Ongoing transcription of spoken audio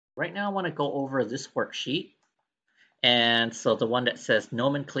Right now I want to go over this worksheet. And so the one that says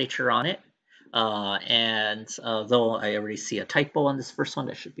nomenclature on it. Though I already see a typo on this first one,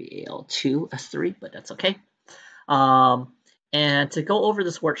 that should be AL2S3, but that's okay. Um, and to go over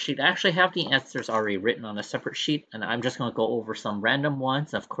this worksheet, I actually have the answers already written on a separate sheet, and I'm just going to go over some random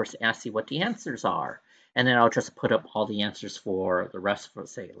ones, of course, ask you what the answers are. And then I'll just put up all the answers for the rest, for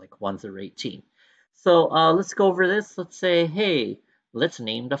say, like 1 through 18. So let's go over this. Let's say, hey, let's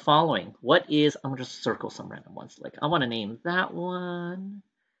name the following. What is, I'm going to just circle some random ones. Like, I want to name that one.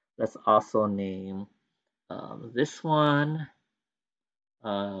 Let's also name this one,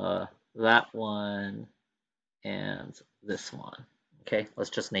 that one, and this one. Okay, let's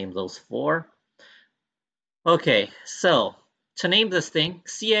just name those 4. Okay, so to name this thing,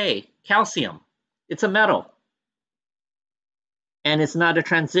 Ca, calcium. It's a metal, and it's not a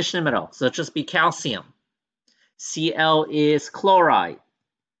transition metal, so it'll just be calcium. Cl is chloride.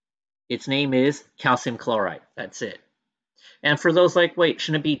 Its name is calcium chloride. That's it. And for those like, wait,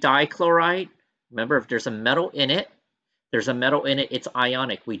 shouldn't it be dichloride? Remember, if there's a metal in it, it's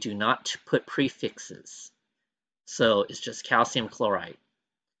ionic. We do not put prefixes. So it's just calcium chloride.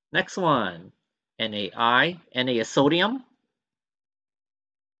 Next one, NaI. Na is sodium.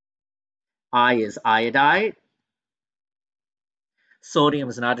 I is iodide. Sodium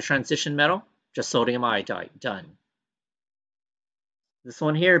is not a transition metal, just sodium iodide. Done. This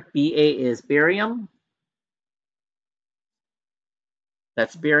one here, Ba is barium.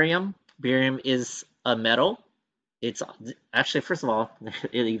 That's barium. Barium is a metal. It's actually, first of all,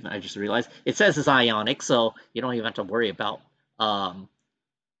 I just realized it says it's ionic, so you don't even have to worry about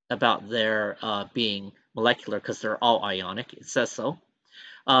their being molecular because they're all ionic. It says so.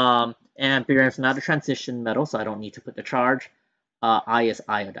 And barium is not a transition metal, so I don't need to put the charge. I is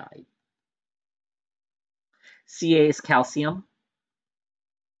iodide. Ca is calcium.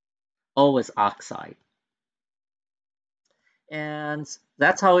 O is oxide. And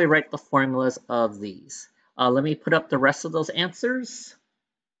that's how we write the formulas of these. Let me put up the rest of those answers.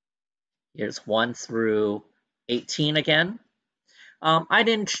 Here's 1 through 18 again. I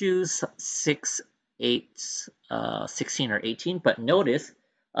didn't choose 6, 8, 16, or 18, but notice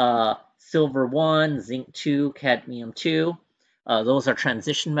silver 1, zinc 2, cadmium 2. Those are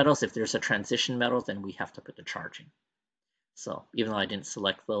transition metals. If there's a transition metal, then we have to put the charge in. So even though I didn't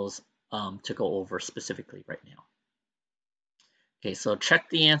select those to go over specifically right now. Okay, so check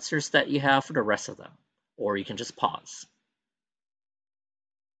the answers that you have for the rest of them, or you can just pause.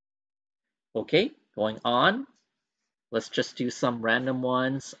 Okay, going on. Let's just do some random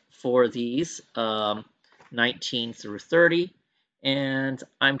ones for these, 19 through 30. And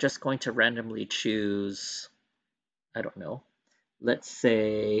I'm just going to randomly choose, I don't know, let's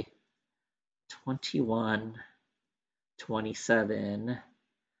say 21, 27,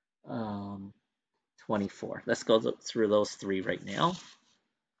 24. Let's go through those 3 right now.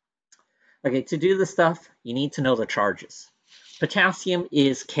 Okay, to do this stuff, you need to know the charges. Potassium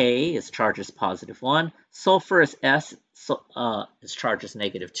is K, its charge is +1. Sulfur is S, its charge is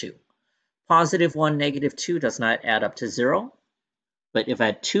 -2. +1, -2 does not add up to 0. But if I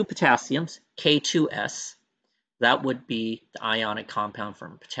had 2 potassiums, K2S, that would be the ionic compound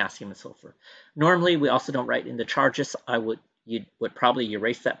from potassium and sulfur. Normally, we also don't write in the charges. You would probably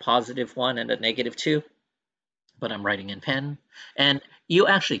erase that +1 and a -2, but I'm writing in pen. And you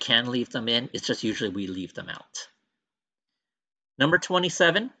actually can leave them in. It's just usually we leave them out. Number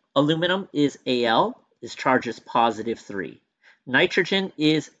 27, aluminum is Al, its charge is +3. Nitrogen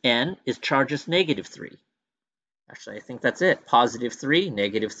is N, its charge is -3. Actually, I think that's it. +3,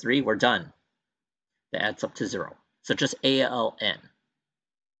 -3, we're done. That adds up to 0. So just ALN.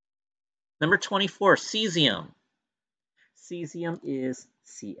 Number 24, cesium. Cesium is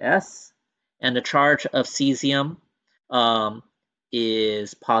CS, and the charge of cesium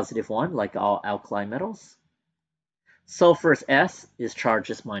is +1, like all alkali metals. Sulfur's S is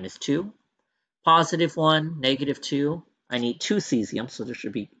charges -2. +1, -2. I need 2 cesium, so there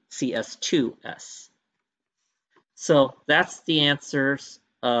should be CS2S. So that's the answers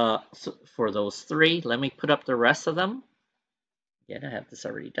for those 3. Let me put up the rest of them. Again, I have this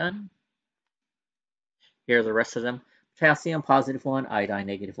already done. Here are the rest of them. Potassium, +1, iodine,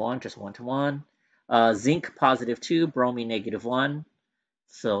 -1, just 1 to 1. Zinc, +2, bromine, -1,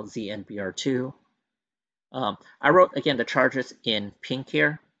 so ZnBr2. I wrote, again, the charges in pink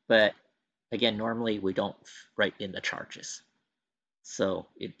here, but again, normally we don't write in the charges. So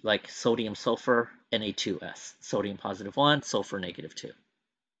like sodium, sulfur, Na2S, sodium +1, sulfur -2.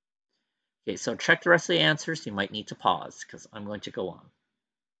 Okay, so check the rest of the answers. You might need to pause because I'm going to go on.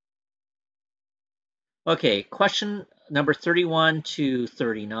 Okay, question number 31 to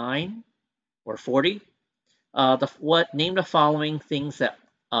 39 or 40. Name the following things that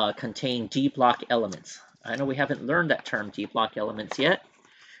contain D block elements. I know we haven't learned that term, D block elements, yet.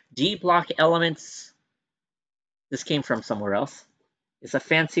 D block elements, this came from somewhere else. It's a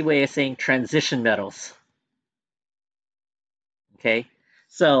fancy way of saying transition metals. Okay,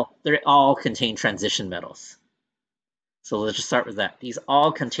 so they all contain transition metals. So let's just start with that. These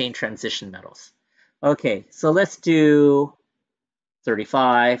all contain transition metals. Okay, so let's do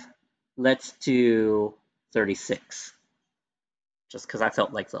 35. Let's do 36, just because I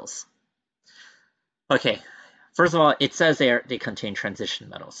felt like those. Okay, first of all, it says they contain transition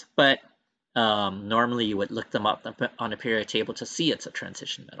metals, but normally you would look them up on a periodic table to see it's a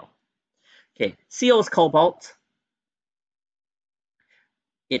transition metal. Okay, CO is cobalt.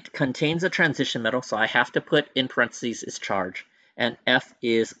 It contains a transition metal, so I have to put in parentheses its charge, and F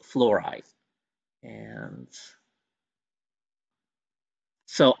is fluoride. And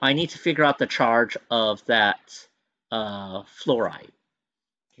so I need to figure out the charge of that fluoride.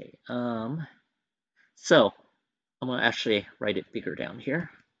 Okay, so I'm going to actually write it bigger down here.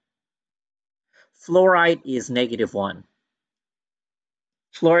 Fluoride is -1.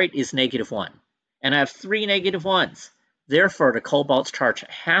 Fluoride is -1. And I have 3 -1s. Therefore, the cobalt's charge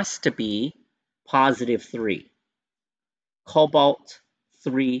has to be +3. Cobalt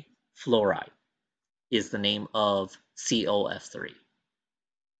 3 fluoride is the name of COF3.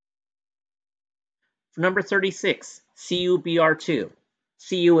 For number 36, CuBr2.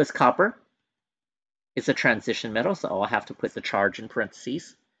 Cu is copper. It's a transition metal, so I'll have to put the charge in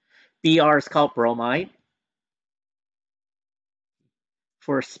parentheses. Br is called bromide.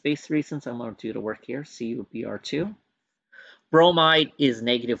 For space reasons, I'm going to do the work here, CuBr2. Bromide is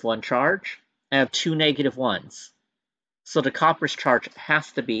 -1 charge. I have 2 -1s. So the copper's charge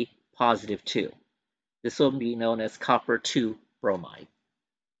has to be +2. This will be known as copper 2 bromide.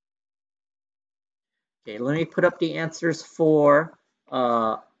 Okay, let me put up the answers for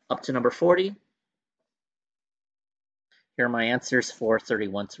up to number 40. Here are my answers for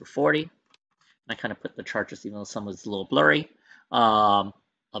 31 through 40. I kind of put the charges, even though some was a little blurry,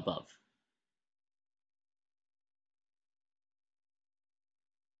 above.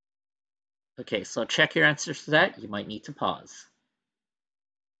 Okay, so check your answers to that. You might need to pause.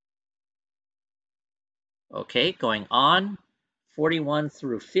 Okay, going on, 41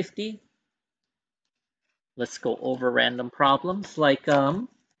 through 50. Let's go over random problems like,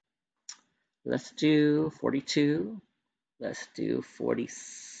 let's do 42. Let's do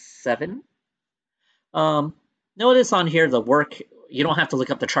 47. Notice on here the work, you don't have to look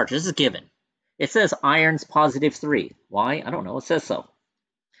up the charge. This is given. It says iron's +3. Why? I don't know. It says so.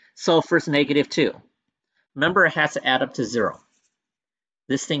 Sulfur's -2. Remember, it has to add up to 0.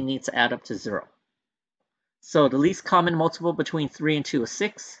 This thing needs to add up to 0. So the least common multiple between 3 and 2 is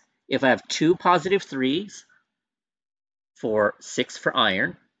 6. If I have 2 +3s for 6 for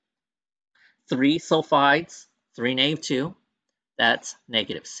iron, 3 sulfides, 3 -2, that's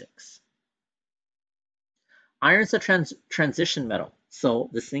 -6. Iron's a transition metal, so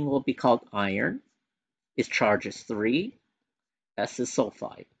this thing will be called iron. Its charge is 3. S is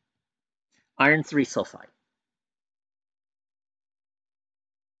sulfide. Iron 3 sulfide.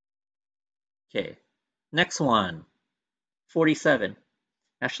 Okay, next one, 47.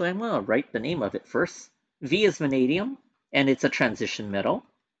 Actually, I'm going to write the name of it first. V is vanadium, and it's a transition metal.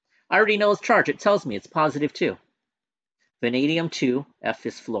 I already know its charge. It tells me it's +2. Vanadium 2, F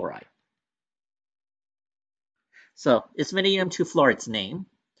is fluoride. So it's vanadium 2 fluoride's name.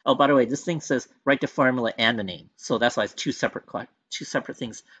 Oh, by the way, this thing says write the formula and the name. So that's why it's two separate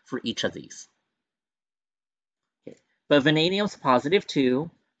things for each of these. Okay. But vanadium's +2,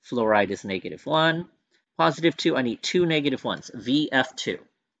 fluoride is -1. +2, I need 2 -1s. VF2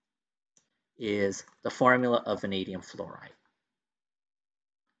 is the formula of vanadium fluoride.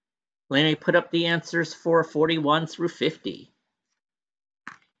 Let me put up the answers for 41 through 50.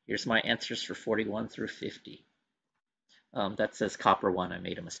 Here's my answers for 41 through 50. That says copper 1. I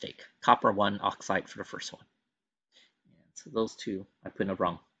made a mistake. Copper 1 oxide for the first one. And so those two I put in the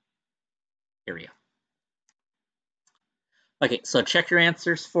wrong area. Okay, so check your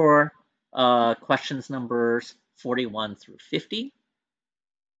answers for questions numbers 41 through 50.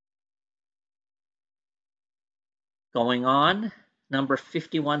 Going on, number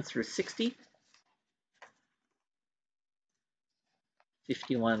 51 through 60.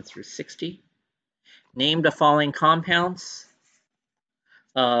 51 through 60. Name the following compounds.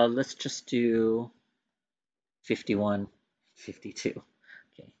 Let's just do 51, 52.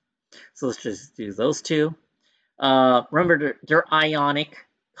 Okay, so let's just do those two. Remember, they're ionic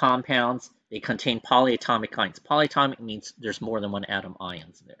compounds. They contain polyatomic ions. Polyatomic means there's more than one atom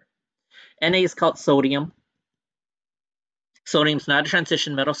ions there. Na is called sodium. Sodium is not a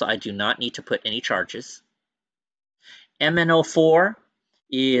transition metal, so I do not need to put any charges. MnO4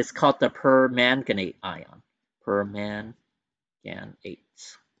 is called the permanganate ion. Permanganate. I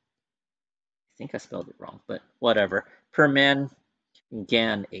think I spelled it wrong, but whatever. Permanganate.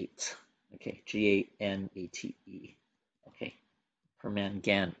 Okay, G-A-N-A-T-E. Okay,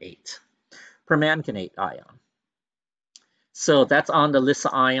 permanganate. Permanganate ion. So that's on the list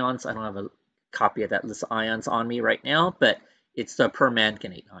of ions. I don't have a copy of that list of ions on me right now, but it's the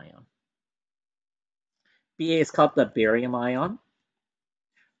permanganate ion. Ba is called the barium ion.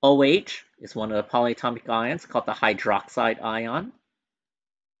 OH is one of the polyatomic ions called the hydroxide ion.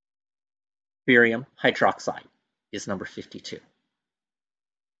 Barium hydroxide is number 52.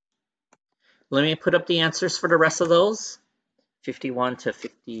 Let me put up the answers for the rest of those. 51 to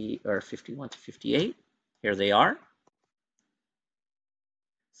 50 or 51 to 58. Here they are.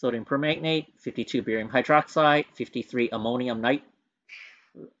 Sodium permanganate, 52 barium hydroxide, 53 ammonium nitrate,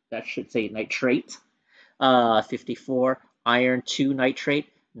 that should say nitrate, 54 iron 2 nitrate.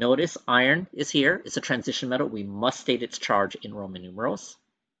 Notice iron is here. It's a transition metal. We must state its charge in Roman numerals.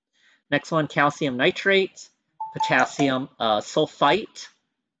 Next one, calcium nitrate, potassium sulfite,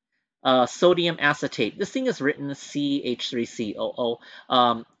 sodium acetate. This thing is written CH3COO.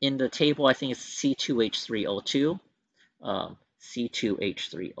 In the table, I think it's C2H3O2.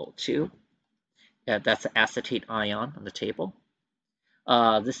 C2H3O2. That's an acetate ion on the table.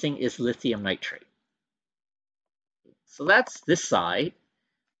 This thing is lithium nitrate. So that's this side.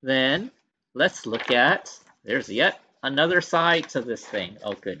 Then let's look at, there's yet another side to this thing.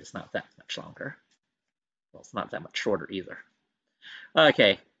 Oh, good, it's not that much longer. Well, it's not that much shorter either.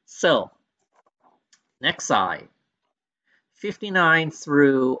 Okay, so next side, 59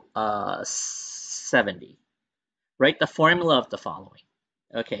 through 70. Write the formula of the following.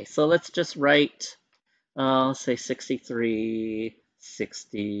 Okay, so let's just write, say 63,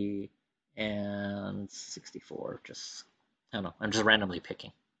 60, and 64. Just, I don't know, I'm just randomly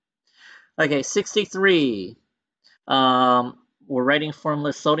picking. Okay, 63. We're writing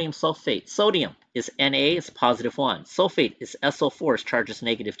formula sodium sulfate. Sodium is Na, is positive 1. Sulfate is SO4, its charge is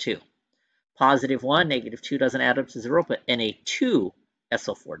negative 2. Positive 1, negative 2 doesn't add up to 0, but Na2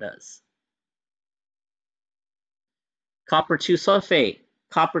 SO4 does. Copper 2 sulfate.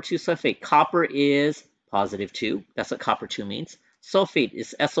 Copper 2 sulfate. Copper is positive 2. That's what copper 2 means. Sulfate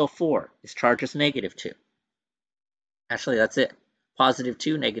is SO4. Its charge is negative 2. Actually, that's it. Positive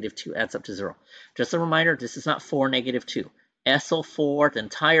 2, negative 2 adds up to 0. Just a reminder, this is not 4, negative 2. SO4, the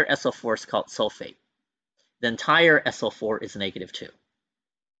entire SO4 is called sulfate. The entire SO4 is negative 2.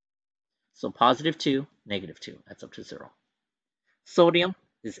 So positive 2, negative 2 adds up to 0. Sodium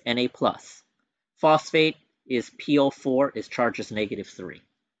is Na+. Phosphate is PO4, its charge is negative 3.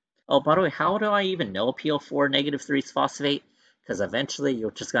 Oh, by the way, how do I even know PO4 negative 3 is phosphate? Because eventually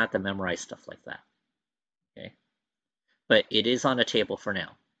you're just going to have to memorize stuff like that. Okay, but it is on the table for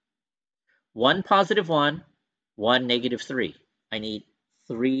now. 1 positive 1, 1 negative 3. I need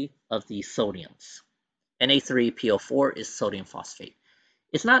 3 of these sodiums. Na3PO4 is sodium phosphate.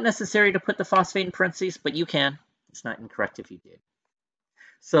 It's not necessary to put the phosphate in parentheses, but you can. It's not incorrect if you did.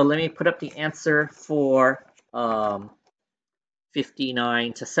 So let me put up the answer for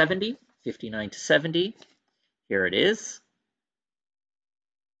 59 to 70. 59 to 70. Here it is.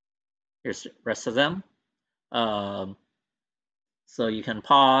 Here's the rest of them. So you can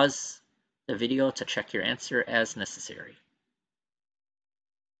pause the video to check your answer as necessary.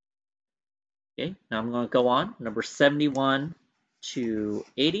 Okay, now I'm going to go on. Number 71 to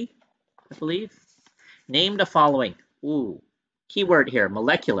 80, I believe. Name the following. Ooh, keyword here,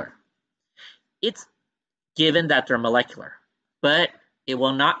 molecular. It's given that they're molecular, but it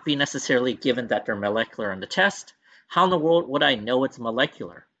will not be necessarily given that they're molecular on the test. How in the world would I know it's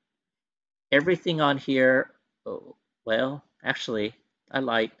molecular? Everything on here, oh, well, actually, I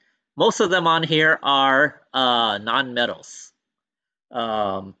lied. Most of them on here are non-metals.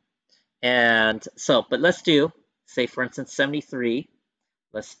 And so, but let's do, say for instance, 73.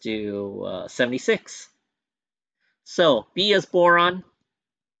 Let's do 76. So B is boron,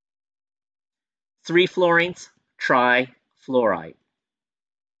 3 fluorines, trifluoride.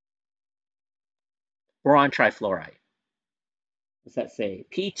 Boron trifluoride. What's that say?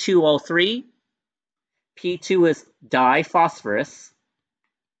 P2O3. P2 is diphosphorus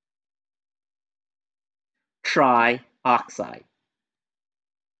trioxide.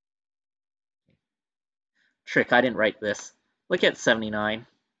 Trick, I didn't write this. Look at 79.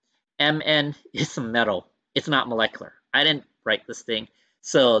 Mn is some metal. It's not molecular. I didn't write this thing.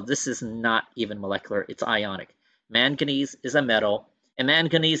 So this is not even molecular, it's ionic. Manganese is a metal, and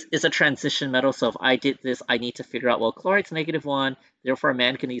manganese is a transition metal. So if I did this, I need to figure out, well, chloride's -1, therefore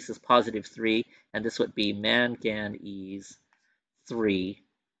manganese is +3, and this would be manganese 3.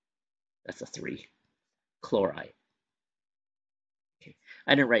 That's a 3 chloride. Okay.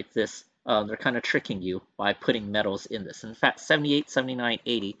 I didn't write this. They're kind of tricking you by putting metals in this. In fact, 78, 79,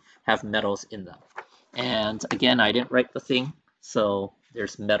 80 have metals in them. And again, I didn't write the thing, so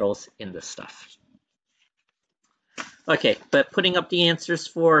there's metals in this stuff. Okay, but putting up the answers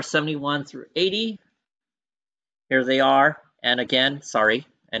for 71 through 80, here they are. And again, sorry,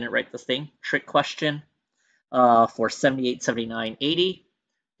 I didn't write the thing. Trick question for 78, 79, 80.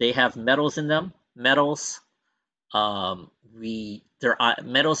 They have metals in them. Metals,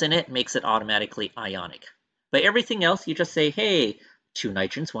 metals in it makes it automatically ionic. But everything else, you just say, hey, 2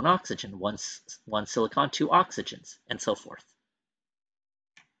 nitrogens, 1 oxygen, 1 silicon, 2 oxygens, and so forth.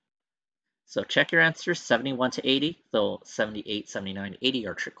 So check your answers, 71 to 80, though 78, 79, 80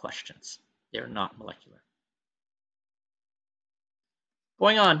 are trick questions. They're not molecular.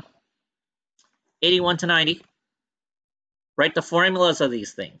 Going on, 81 to 90. Write the formulas of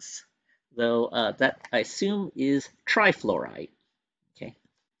these things. Though that, I assume, is trifluoride. Okay,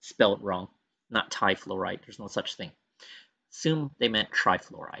 spelled wrong. Not trifluoride, there's no such thing. Assume they meant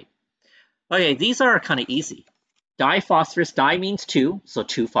trifluoride. Okay, these are kind of easy. Diphosphorus, di means 2, so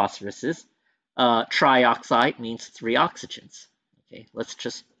 2 phosphoruses. Trioxide means 3 oxygens. Okay,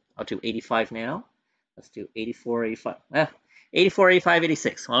 I'll do 85 now. Let's do 84, 85. 84, 85,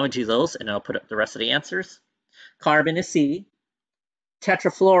 86. Why don't we do those, and I'll put up the rest of the answers. Carbon is C.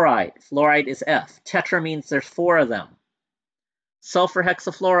 Tetrafluoride, fluoride is F. Tetra means there's 4 of them. Sulfur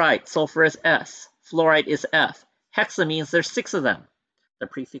hexafluoride, sulfur is S. Fluoride is F. Hexa means there's 6 of them. The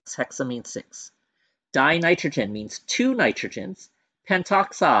prefix hexa means 6. Dinitrogen means 2 nitrogens.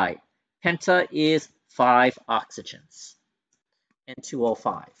 Pentoxide, penta is 5 oxygens.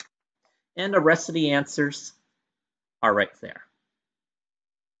 N2O5. And the rest of the answers are right there.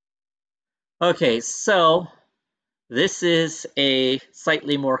 Okay, so this is a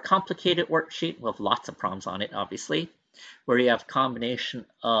slightly more complicated worksheet with lots of problems on it, obviously, where you have a combination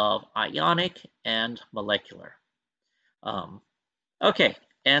of ionic and molecular. Okay,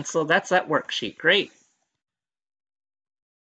 and so that's that worksheet. Great.